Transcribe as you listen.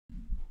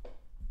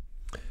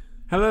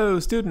Hello,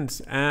 students,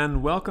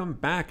 and welcome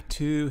back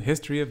to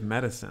History of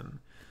Medicine.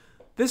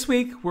 This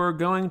week, we're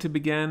going to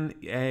begin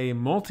a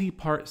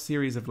multi-part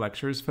series of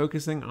lectures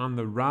focusing on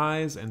the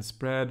rise and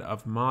spread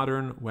of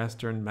modern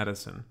Western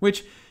medicine,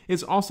 which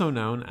is also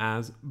known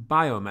as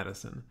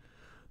biomedicine.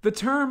 The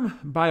term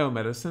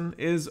biomedicine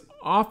is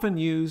often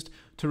used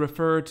to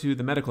refer to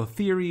the medical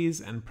theories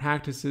and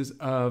practices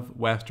of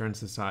Western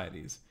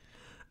societies.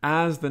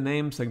 As the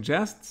name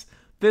suggests,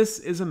 this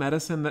is a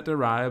medicine that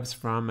derives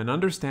from an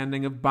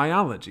understanding of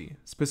biology,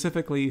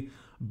 specifically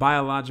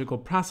biological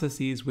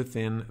processes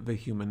within the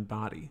human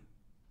body.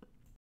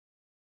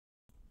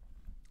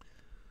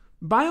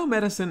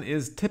 Biomedicine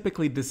is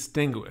typically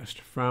distinguished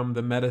from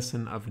the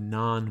medicine of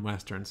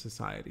non-Western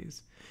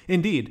societies.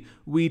 Indeed,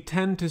 we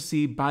tend to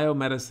see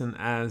biomedicine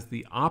as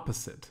the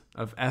opposite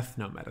of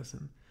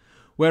ethnomedicine.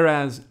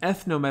 Whereas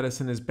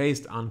ethnomedicine is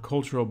based on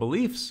cultural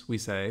beliefs, we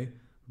say,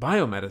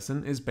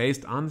 biomedicine is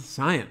based on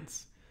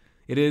science.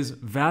 It is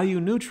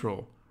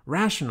value-neutral,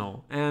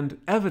 rational, and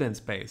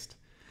evidence-based.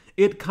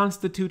 It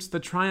constitutes the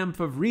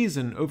triumph of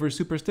reason over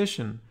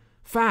superstition,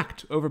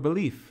 fact over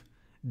belief,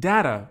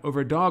 data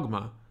over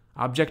dogma,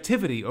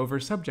 objectivity over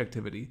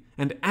subjectivity,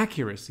 and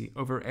accuracy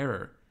over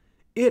error.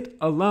 It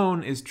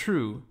alone is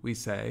true, we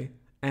say,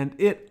 and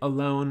it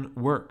alone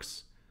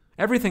works.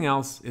 Everything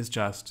else is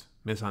just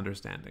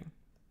misunderstanding.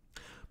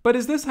 But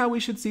is this how we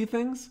should see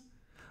things?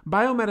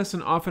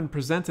 Biomedicine often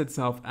presents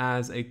itself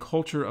as a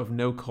culture of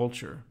no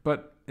culture,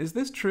 but is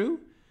this true?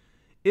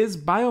 Is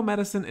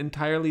biomedicine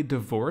entirely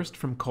divorced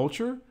from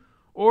culture,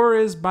 or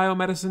is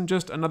biomedicine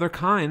just another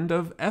kind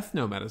of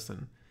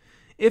ethnomedicine?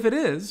 If it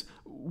is,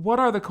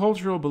 what are the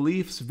cultural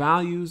beliefs,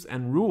 values,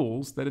 and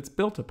rules that it's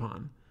built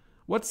upon?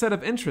 What set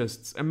of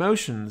interests,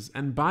 emotions,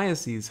 and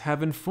biases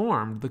have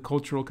informed the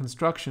cultural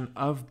construction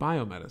of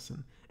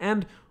biomedicine?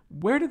 And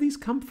where do these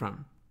come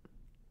from?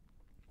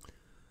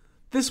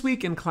 This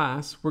week in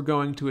class, we're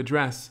going to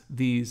address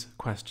these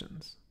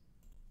questions.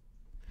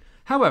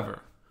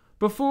 However,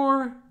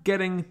 before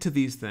getting to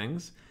these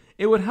things,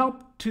 it would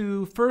help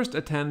to first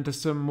attend to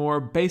some more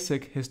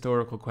basic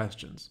historical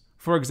questions.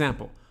 For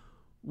example,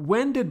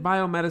 when did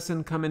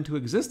biomedicine come into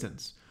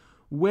existence?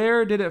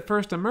 Where did it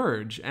first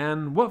emerge?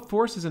 And what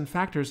forces and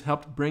factors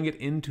helped bring it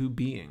into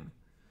being?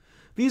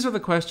 These are the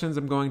questions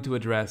I'm going to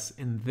address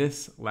in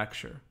this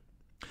lecture.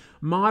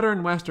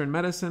 Modern Western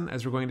medicine,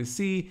 as we're going to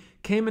see,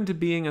 came into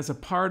being as a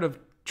part of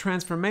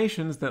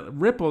transformations that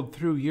rippled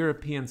through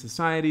European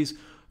societies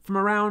from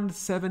around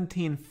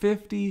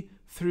 1750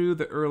 through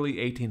the early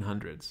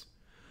 1800s.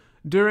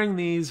 During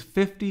these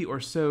 50 or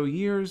so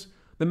years,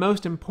 the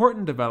most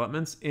important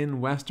developments in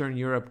Western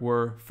Europe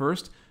were,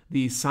 first,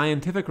 the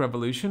Scientific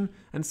Revolution,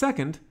 and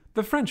second,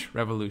 the French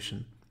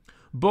Revolution.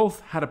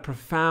 Both had a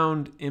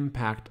profound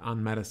impact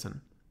on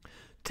medicine.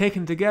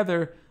 Taken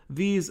together,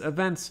 these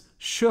events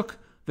shook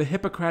the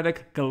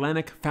Hippocratic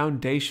Galenic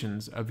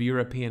foundations of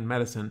European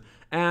medicine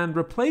and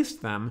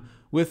replaced them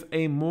with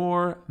a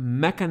more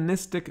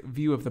mechanistic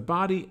view of the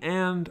body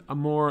and a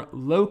more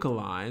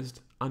localized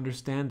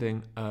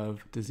understanding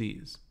of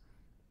disease.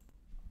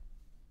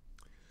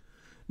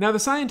 Now, the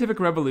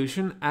scientific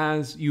revolution,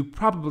 as you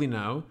probably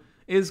know,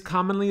 is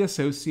commonly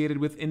associated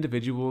with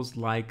individuals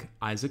like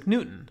Isaac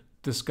Newton,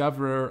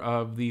 discoverer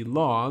of the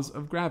laws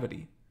of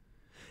gravity.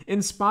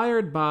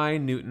 Inspired by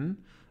Newton,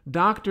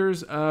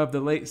 doctors of the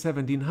late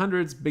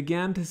 1700s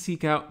began to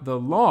seek out the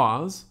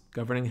laws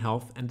governing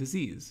health and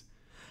disease.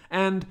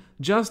 And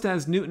just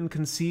as Newton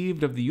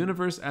conceived of the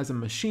universe as a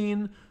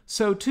machine,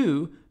 so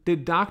too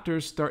did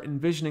doctors start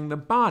envisioning the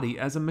body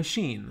as a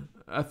machine,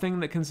 a thing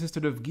that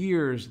consisted of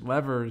gears,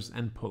 levers,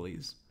 and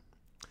pulleys.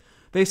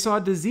 They saw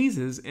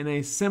diseases in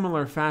a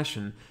similar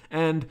fashion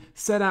and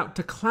set out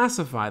to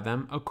classify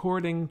them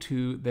according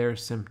to their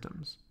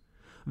symptoms.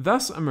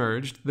 Thus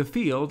emerged the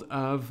field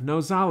of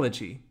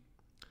nosology.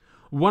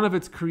 One of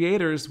its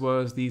creators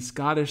was the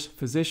Scottish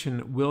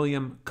physician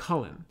William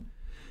Cullen.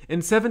 In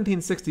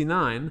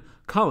 1769,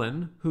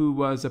 Cullen, who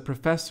was a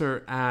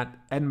professor at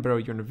Edinburgh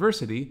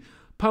University,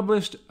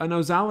 published a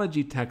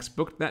nosology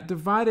textbook that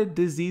divided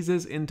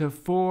diseases into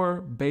 4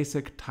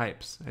 basic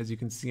types, as you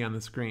can see on the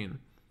screen.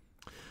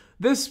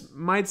 This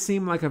might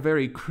seem like a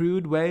very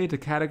crude way to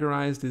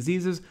categorize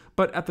diseases,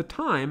 but at the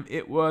time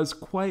it was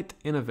quite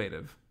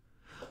innovative.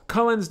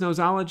 Cullen's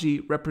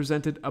nosology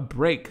represented a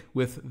break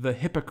with the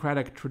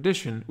Hippocratic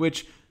tradition,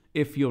 which,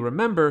 if you'll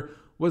remember,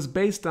 was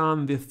based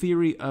on the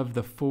theory of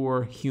the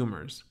 4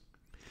 humors.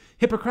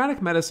 Hippocratic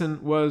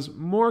medicine was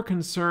more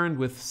concerned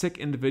with sick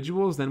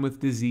individuals than with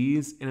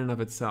disease in and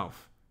of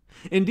itself.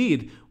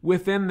 Indeed,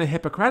 within the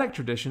Hippocratic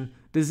tradition,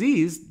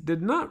 disease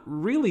did not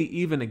really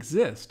even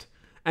exist,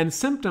 and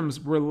symptoms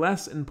were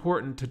less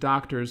important to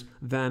doctors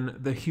than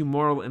the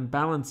humoral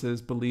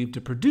imbalances believed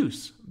to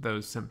produce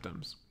those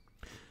symptoms.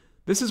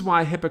 This is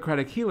why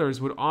Hippocratic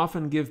healers would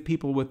often give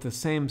people with the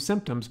same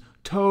symptoms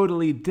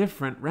totally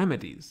different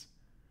remedies.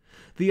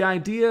 The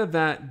idea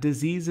that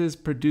diseases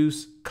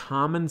produce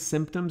common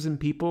symptoms in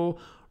people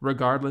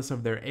regardless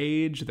of their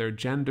age, their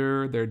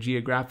gender, their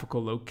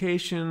geographical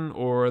location,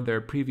 or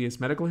their previous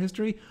medical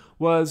history,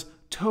 was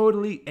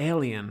totally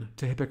alien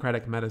to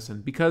Hippocratic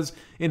medicine, because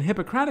in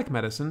Hippocratic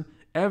medicine,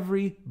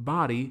 every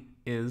body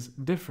is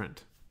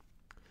different.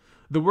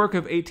 The work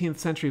of 18th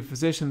century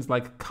physicians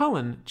like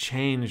Cullen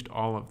changed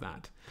all of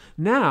that.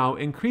 Now,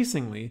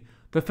 increasingly,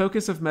 the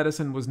focus of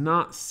medicine was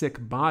not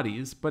sick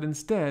bodies, but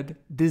instead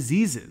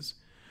diseases,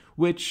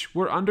 which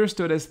were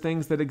understood as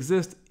things that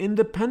exist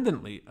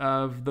independently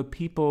of the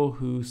people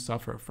who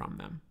suffer from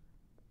them.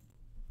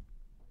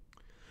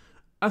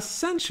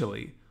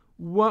 Essentially,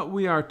 what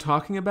we are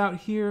talking about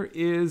here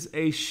is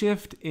a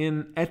shift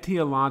in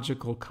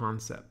etiological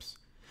concepts.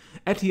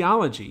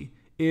 Etiology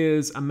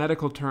is a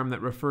medical term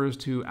that refers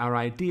to our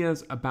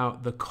ideas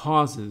about the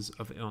causes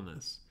of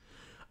illness.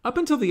 Up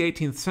until the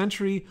 18th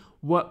century,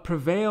 what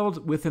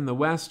prevailed within the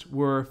West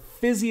were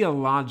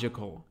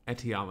physiological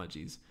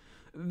etiologies.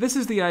 This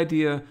is the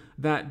idea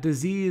that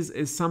disease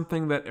is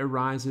something that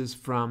arises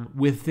from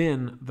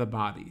within the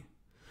body.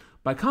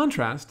 By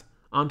contrast,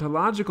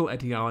 ontological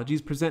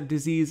etiologies present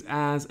disease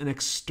as an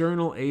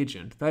external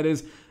agent, that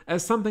is,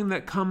 as something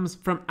that comes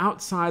from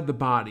outside the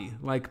body,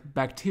 like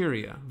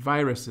bacteria,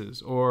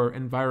 viruses, or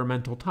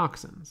environmental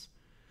toxins.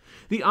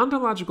 The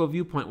ontological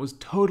viewpoint was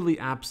totally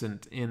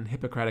absent in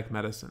Hippocratic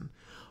medicine.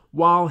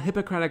 While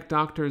Hippocratic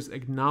doctors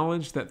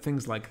acknowledged that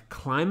things like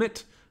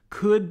climate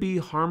could be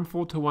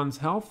harmful to one's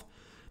health,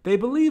 they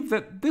believed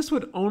that this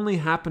would only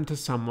happen to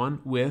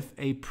someone with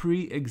a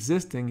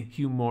pre-existing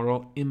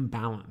humoral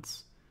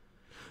imbalance.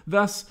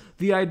 Thus,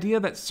 the idea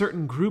that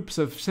certain groups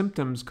of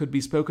symptoms could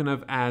be spoken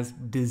of as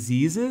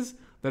diseases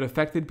that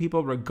affected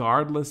people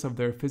regardless of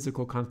their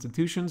physical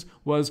constitutions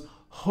was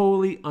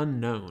wholly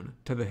unknown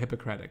to the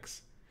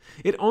Hippocratics.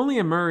 It only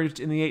emerged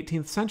in the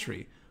 18th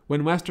century,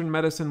 when Western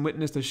medicine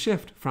witnessed a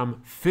shift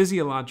from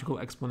physiological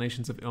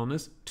explanations of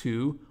illness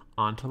to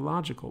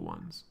ontological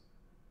ones.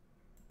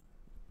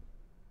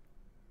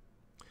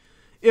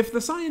 If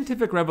the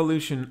scientific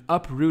revolution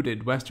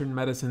uprooted Western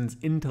medicine's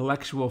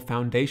intellectual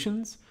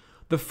foundations,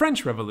 the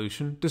French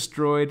Revolution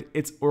destroyed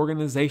its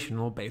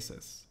organizational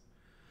basis.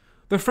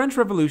 The French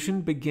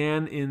Revolution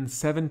began in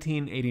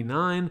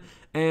 1789,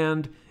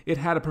 and it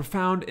had a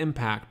profound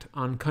impact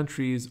on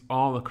countries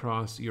all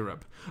across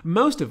Europe,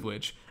 most of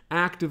which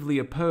actively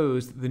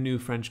opposed the new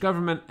French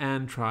government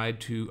and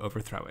tried to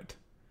overthrow it.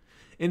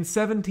 In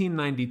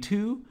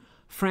 1792,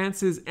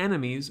 France's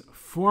enemies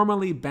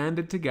formally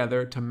banded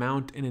together to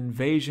mount an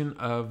invasion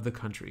of the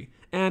country,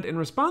 and in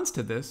response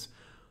to this,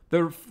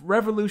 the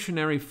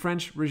revolutionary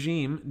French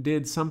regime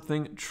did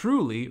something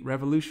truly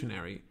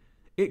revolutionary.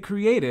 It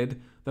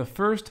created the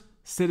first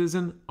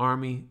citizen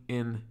army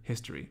in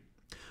history.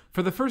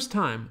 For the first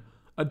time,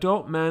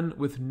 adult men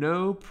with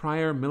no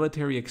prior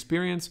military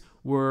experience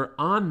were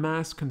en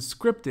masse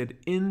conscripted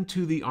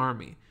into the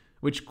army,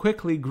 which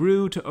quickly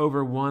grew to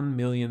over 1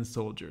 million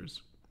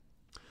soldiers.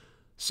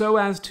 So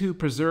as to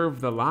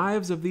preserve the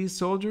lives of these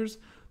soldiers,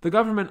 the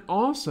government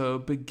also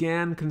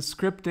began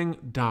conscripting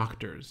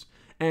doctors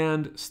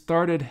and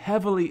started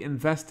heavily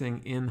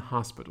investing in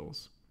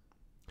hospitals.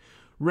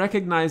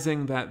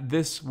 Recognizing that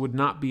this would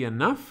not be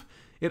enough,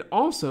 it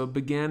also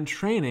began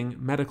training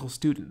medical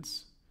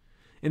students.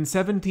 In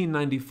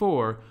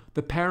 1794,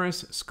 the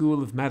Paris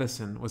School of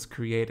Medicine was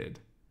created.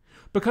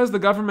 Because the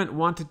government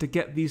wanted to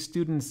get these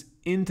students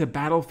into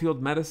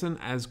battlefield medicine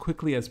as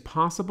quickly as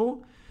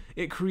possible,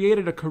 it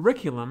created a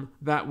curriculum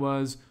that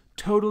was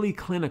totally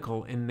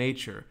clinical in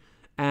nature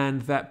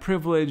and that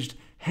privileged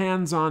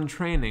hands-on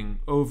training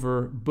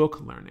over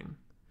book learning.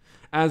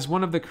 As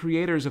one of the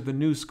creators of the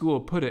new school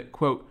put it,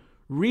 quote,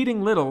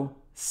 "Reading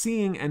little,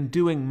 seeing and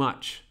doing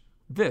much.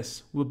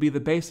 This will be the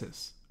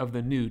basis of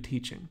the new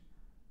teaching."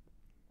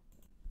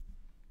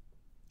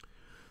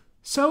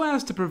 So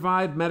as to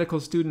provide medical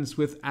students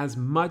with as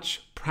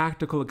much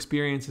practical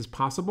experience as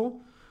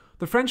possible,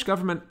 the French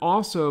government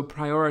also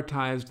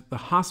prioritized the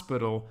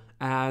hospital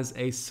as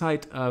a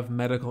site of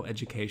medical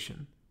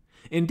education.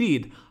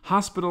 Indeed,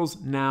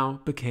 hospitals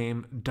now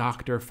became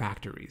doctor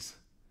factories.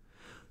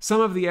 Some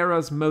of the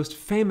era's most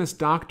famous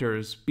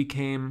doctors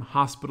became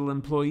hospital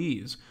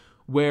employees,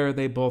 where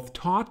they both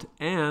taught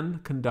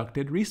and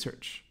conducted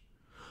research.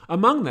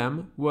 Among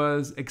them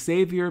was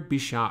Xavier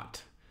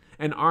Bichat,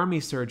 an army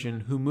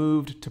surgeon who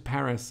moved to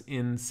Paris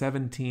in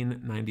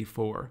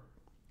 1794.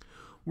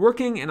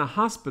 Working in a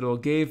hospital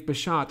gave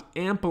Bichat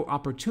ample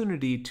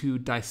opportunity to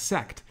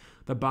dissect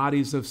the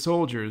bodies of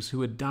soldiers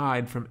who had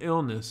died from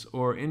illness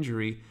or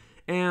injury,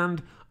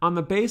 and on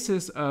the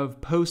basis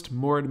of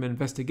post-mortem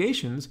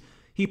investigations,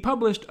 he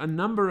published a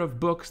number of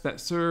books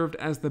that served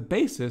as the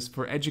basis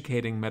for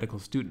educating medical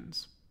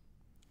students.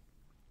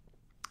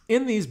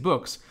 In these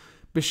books,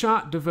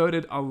 Bichat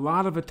devoted a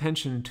lot of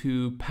attention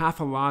to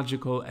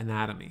pathological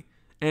anatomy,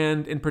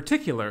 and in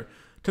particular,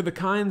 to the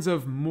kinds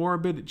of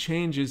morbid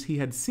changes he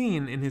had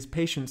seen in his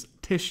patients'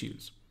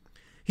 tissues.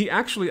 He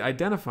actually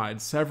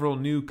identified several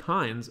new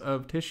kinds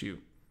of tissue.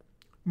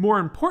 More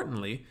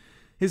importantly,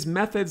 his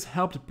methods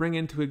helped bring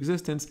into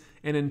existence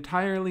an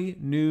entirely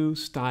new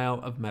style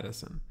of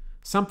medicine,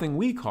 something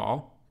we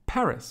call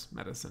Paris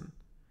medicine.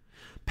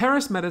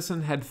 Paris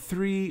medicine had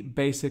three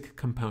basic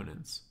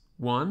components.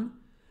 1.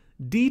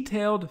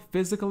 Detailed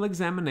physical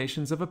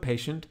examinations of a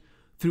patient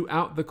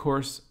throughout the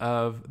course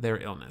of their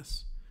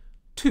illness.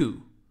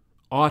 2.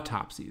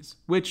 Autopsies,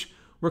 which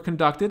were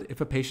conducted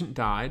if a patient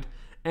died,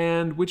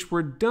 and which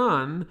were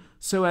done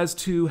so as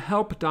to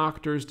help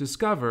doctors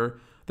discover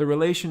the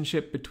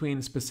relationship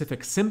between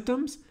specific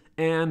symptoms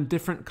and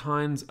different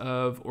kinds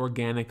of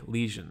organic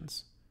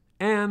lesions.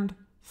 And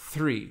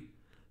 3.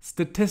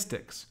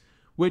 Statistics,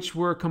 which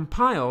were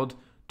compiled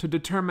to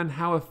determine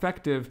how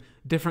effective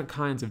different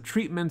kinds of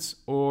treatments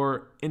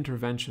or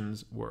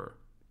interventions were.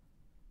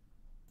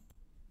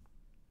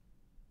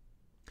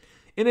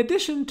 In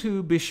addition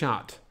to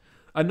Bichat,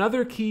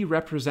 another key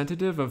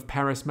representative of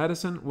Paris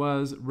medicine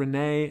was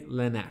René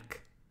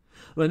Laennec.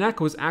 Laennec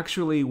was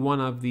actually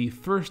one of the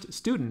first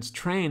students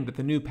trained at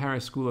the new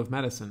Paris School of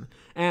Medicine,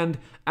 and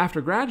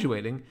after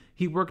graduating,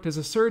 he worked as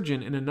a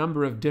surgeon in a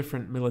number of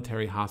different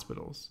military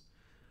hospitals.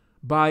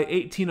 By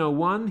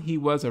 1801, he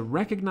was a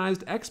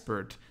recognized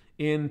expert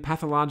in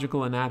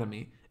pathological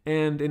anatomy,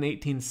 and in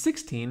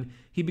 1816,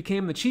 he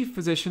became the chief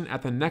physician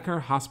at the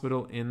Necker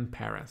Hospital in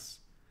Paris.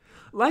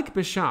 Like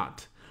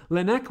Bichat,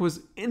 Laennec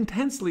was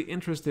intensely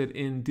interested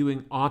in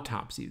doing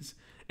autopsies,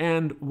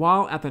 and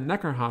while at the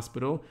Necker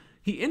Hospital,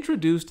 he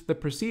introduced the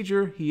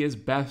procedure he is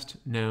best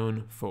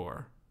known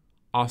for: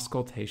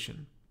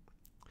 auscultation.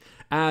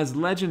 As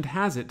legend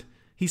has it,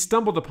 he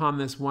stumbled upon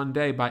this one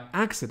day by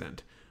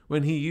accident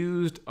when he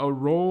used a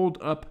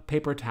rolled-up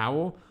paper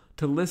towel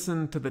to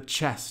listen to the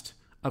chest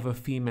of a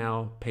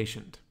female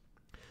patient.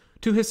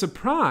 To his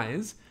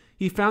surprise,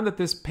 he found that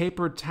this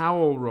paper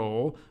towel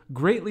roll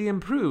greatly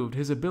improved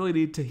his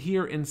ability to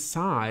hear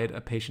inside a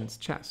patient's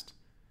chest.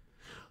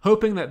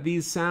 Hoping that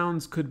these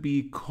sounds could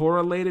be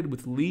correlated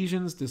with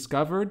lesions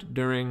discovered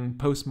during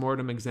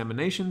post-mortem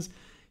examinations,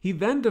 he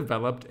then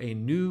developed a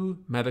new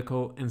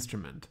medical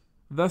instrument,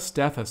 the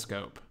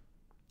stethoscope.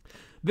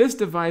 This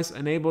device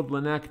enabled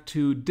Laennec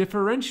to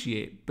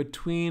differentiate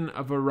between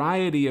a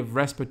variety of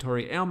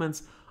respiratory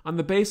ailments on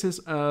the basis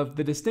of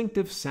the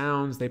distinctive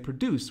sounds they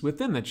produce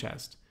within the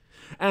chest.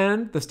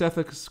 And the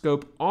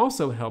stethoscope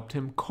also helped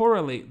him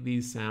correlate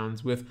these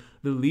sounds with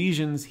the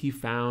lesions he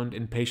found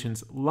in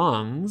patients'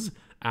 lungs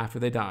after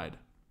they died.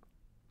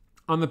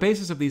 On the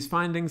basis of these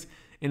findings,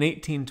 in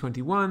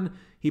 1821,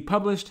 he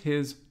published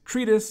his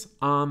Treatise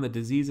on the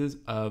Diseases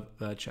of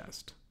the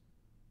Chest.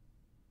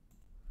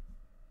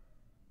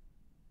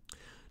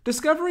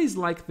 Discoveries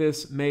like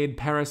this made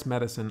Paris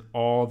medicine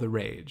all the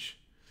rage.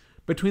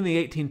 Between the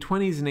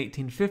 1820s and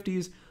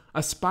 1850s,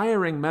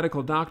 aspiring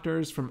medical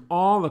doctors from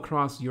all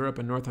across Europe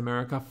and North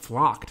America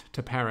flocked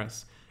to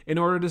Paris in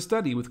order to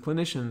study with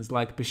clinicians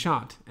like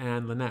Bichat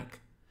and Laennec.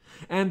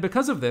 And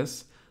because of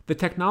this, the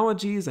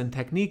technologies and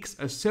techniques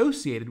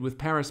associated with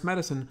Paris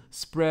medicine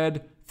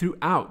spread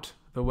throughout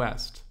the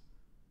West.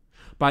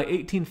 By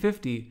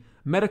 1850,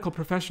 medical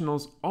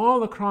professionals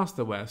all across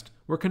the West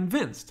were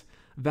convinced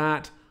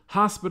that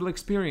hospital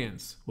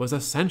experience was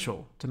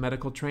essential to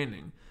medical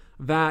training,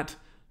 that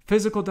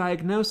physical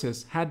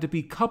diagnosis had to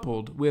be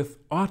coupled with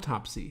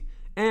autopsy,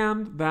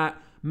 and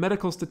that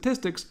medical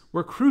statistics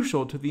were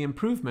crucial to the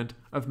improvement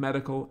of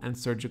medical and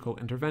surgical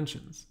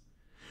interventions.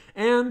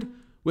 And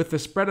with the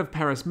spread of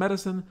Paris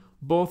medicine,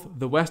 both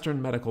the Western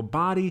medical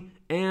body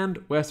and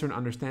Western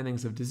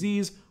understandings of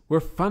disease were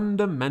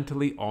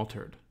fundamentally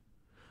altered.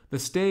 The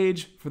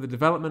stage for the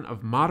development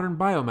of modern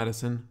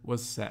biomedicine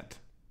was set.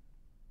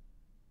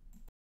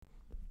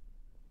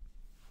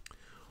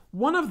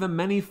 One of the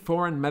many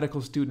foreign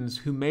medical students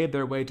who made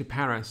their way to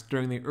Paris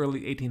during the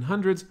early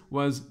 1800s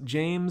was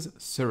James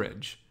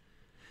Surridge.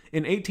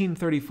 In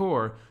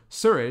 1834,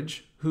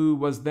 Surridge, who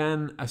was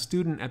then a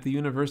student at the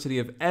University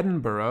of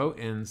Edinburgh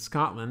in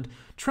Scotland,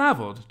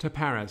 traveled to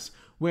Paris,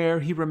 where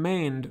he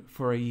remained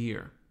for a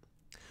year.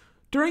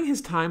 During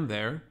his time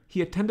there,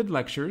 he attended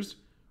lectures,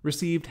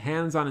 received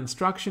hands-on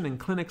instruction in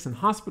clinics and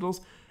hospitals,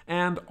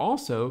 and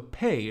also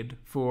paid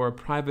for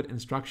private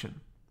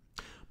instruction.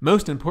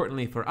 Most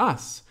importantly for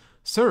us,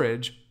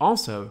 Surridge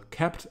also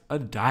kept a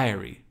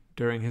diary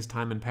during his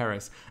time in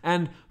Paris,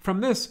 and from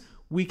this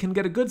we can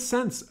get a good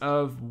sense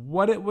of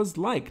what it was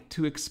like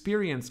to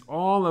experience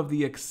all of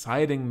the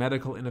exciting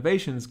medical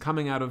innovations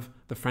coming out of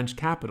the French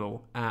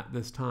capital at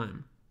this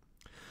time.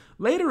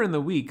 Later in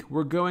the week,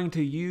 we're going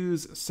to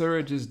use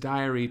Surridge's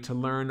diary to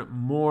learn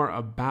more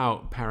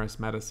about Paris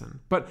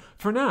medicine, but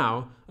for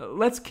now,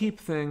 let's keep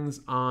things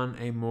on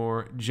a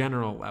more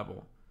general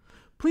level.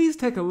 Please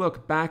take a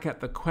look back at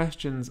the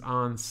questions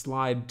on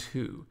slide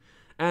 2.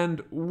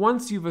 And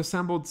once you've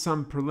assembled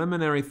some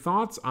preliminary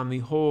thoughts on the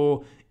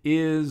whole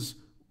 "is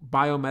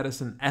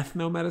biomedicine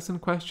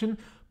ethnomedicine" question,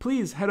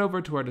 please head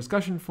over to our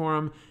discussion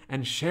forum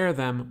and share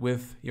them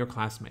with your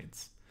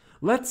classmates.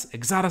 Let's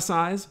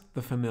exoticize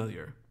the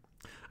familiar.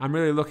 I'm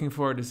really looking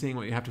forward to seeing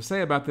what you have to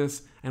say about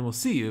this, and we'll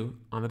see you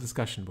on the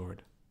discussion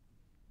board.